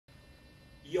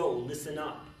Yo, listen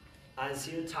up. I was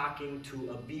here talking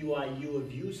to a BYU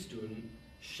of U student,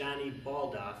 Shani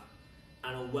Baldoff,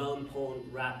 and a well-known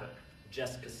rapper,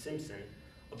 Jessica Simpson,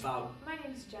 about... My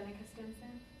name's Jenica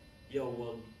Stimson. Yo,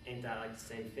 well, ain't that like the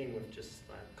same thing with just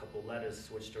like a couple letters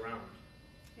switched around?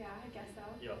 Yeah, I guess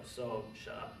so. Yo, so,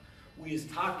 shut up. We was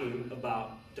talking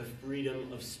about the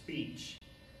freedom of speech.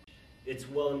 It's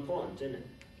well important, isn't it?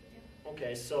 Yeah.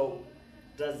 Okay, so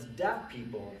does deaf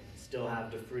people still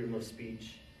have the freedom of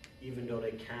speech even though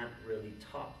they can't really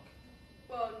talk?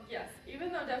 Well, yes.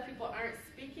 Even though deaf people aren't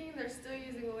speaking, they're still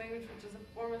using a language which is a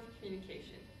form of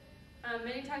communication.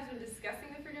 Many times when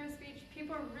discussing the freedom of speech,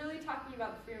 people are really talking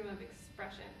about the freedom of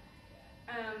expression.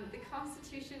 The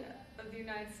Constitution of the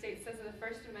United States says in the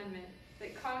First Amendment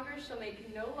that Congress shall make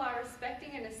no law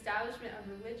respecting an establishment of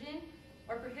religion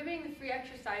or prohibiting the free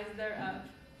exercise thereof,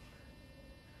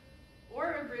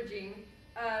 or abridging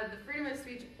the freedom of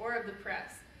speech or of the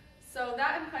press. So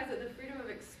that implies that the freedom of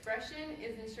expression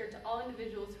is ensured to all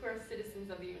individuals who are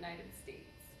citizens of the United States.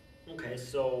 Okay,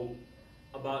 so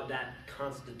about that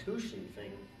Constitution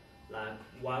thing, like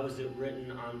why was it written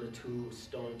on the two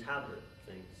stone tablet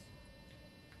things?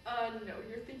 No,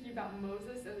 you're thinking about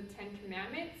Moses and the Ten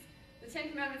Commandments. The Ten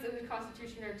Commandments and the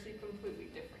Constitution are two completely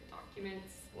different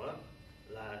documents. What?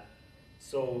 Like,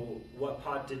 so what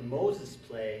part did Moses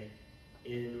play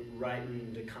in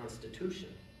writing the Constitution?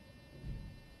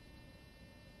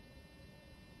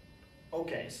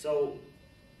 Okay, so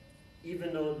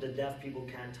even though the deaf people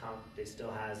can't talk, they still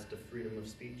has the freedom of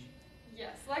speech?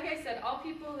 Yes, like I said, all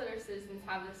people that are citizens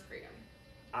have this freedom.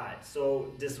 Alright,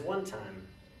 so this one time,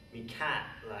 me cat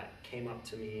came up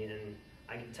to me and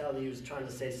I could tell he was trying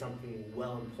to say something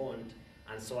well important,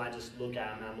 and so I just look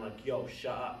at him and I'm like, yo,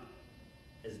 shut up.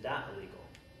 Is that illegal?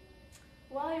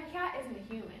 Well, your cat isn't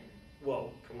a human.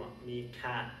 Whoa, come on, me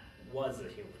cat was a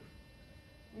human.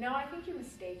 No, I think you're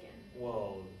mistaken.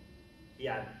 Well, he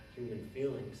had human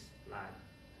feelings, like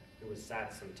he was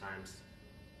sad sometimes.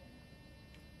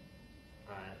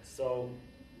 Alright, so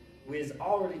we've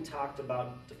already talked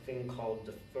about the thing called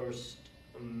the first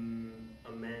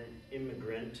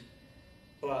immigrant,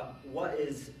 but what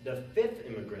is the fifth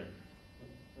immigrant?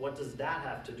 What does that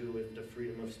have to do with the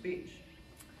freedom of speech?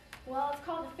 Well, it's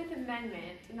called the Fifth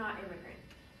Amendment, not immigrant.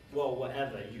 Well,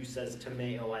 whatever. You says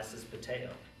tomato, I says potato.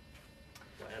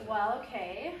 Whatever. Well,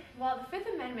 okay. Well, the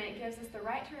Fifth Amendment gives us the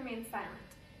right to remain silent.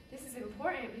 This is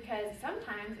important because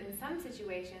sometimes, in some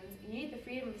situations, you need the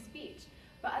freedom of speech,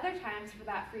 but other times, for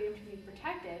that freedom to be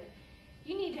protected,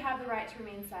 you need to have the right to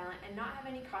remain silent and not have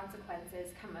any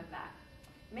consequences come of that.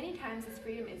 Many times, this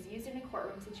freedom is used in a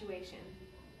courtroom situation.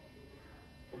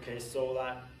 Okay,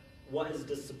 so what is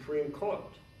the Supreme Court?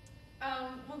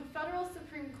 Well, the federal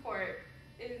Supreme Court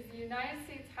is the United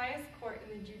States' highest court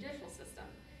in the judicial system.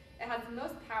 It has the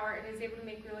most power and is able to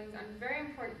make rulings on very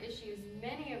important issues,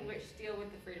 many of which deal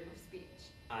with the freedom of speech.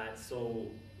 Alright, so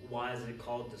why is it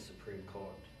called the Supreme Court?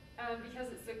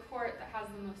 Because it's the court that has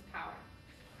the most power.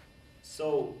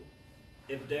 So,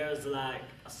 if there's a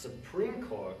Supreme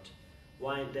Court,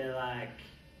 why ain't there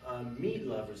a meat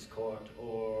lovers court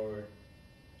or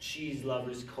cheese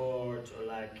lovers court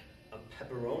or a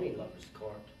pepperoni lovers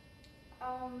court?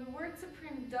 The word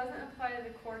supreme doesn't apply to the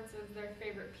courts as their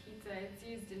favorite pizza. It's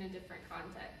used in a different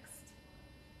context.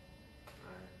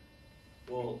 Alright.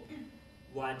 Well,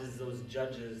 why does those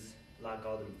judges like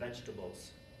all them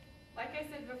vegetables? Like I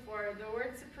said before, the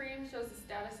word supreme shows the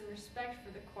status and respect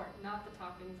for the court, not the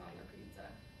toppings on their pizza.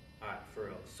 Alright, for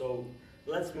real. So,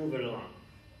 let's move it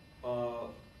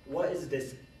along. What is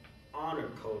this honor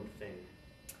code thing?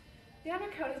 The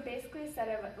honor code is basically a set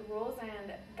of rules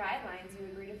and guidelines you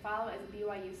agree to follow as a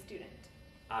BYU student.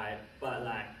 Alright, but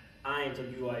I ain't a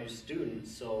BYU student,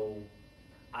 so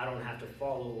I don't have to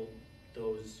follow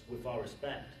those, with all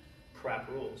respect, crap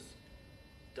rules.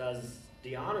 Does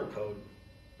the honor code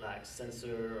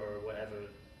censor or whatever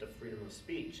the freedom of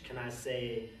speech? Can I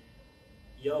say,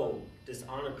 yo, this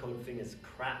honor code thing is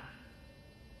crap?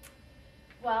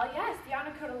 Well, yes, the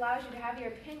honor code allows you to have your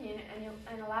opinion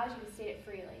and allows you to state it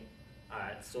freely.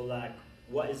 Alright, so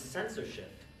what is censorship?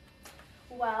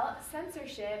 Well,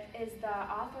 censorship is the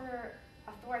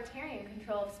authoritarian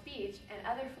control of speech and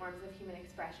other forms of human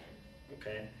expression.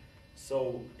 Okay,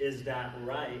 so is that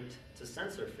right to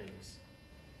censor things?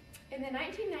 In the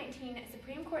 1919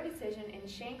 Supreme Court decision in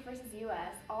Shank versus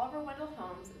U.S., Oliver Wendell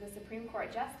Holmes, the Supreme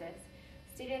Court Justice,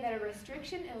 stated that a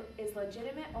restriction is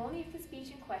legitimate only if the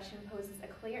speech in question poses a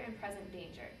clear and present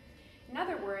danger. In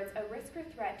other words, a risk or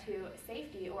threat to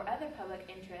safety or other public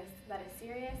interests that is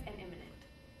serious and imminent.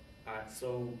 Alright,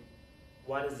 so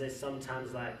why does they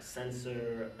sometimes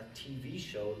censor a TV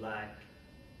show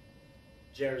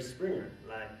Jerry Springer.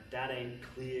 Like, that ain't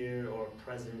clear or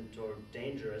present or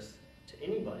dangerous to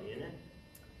anybody, innit?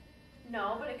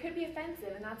 No, but it could be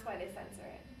offensive, and that's why they censor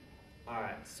it.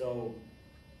 Alright, so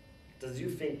does you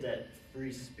think that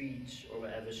free speech or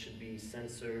whatever should be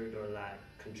censored or like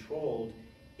controlled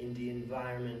in the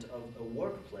environment of a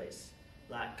workplace?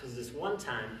 Like, cause this one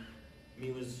time,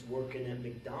 me was working at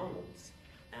McDonald's,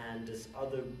 and this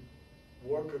other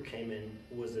worker came in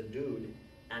who was a dude,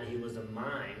 and he was a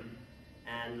mime,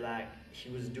 and like he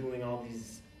was doing all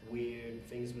these weird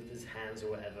things with his hands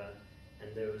or whatever,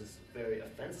 and it was very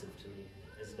offensive to me.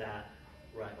 Is that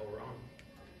right or wrong?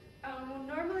 Well,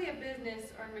 normally a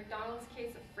business, or in McDonald's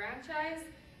case, a franchise,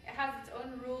 it has its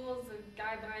own rules and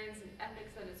guidelines and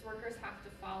ethics that its workers have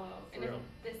to follow. For And if real?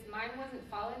 this mime wasn't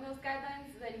following those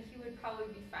guidelines, then he would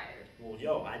probably be fired. Well,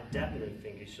 yo, I definitely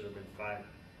think he should have been fired.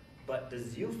 But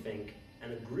does you think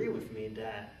and agree with me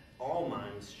that all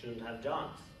mimes shouldn't have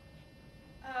jobs?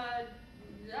 I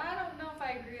don't know if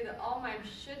I agree that all mimes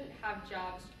shouldn't have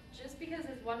jobs. Just because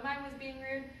this one mime was being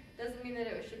rude doesn't mean that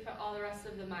it should put all the rest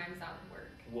of the mimes out of work.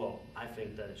 Well, I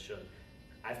think that it should.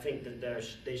 I think that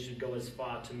they should go as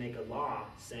far to make a law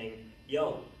saying,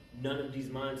 yo, none of these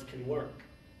mimes can work.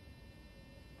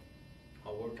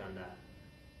 I'll work on that.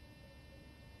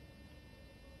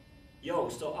 Yo,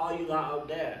 so all you lot out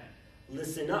there,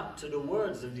 listen up to the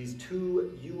words of these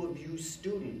two U of U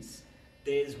students.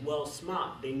 They is well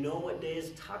smart. They know what they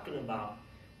is talking about.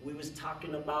 We was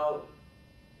talking about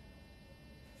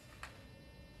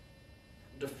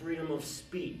the freedom of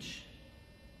speech.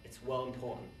 It's well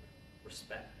important.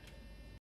 Respect.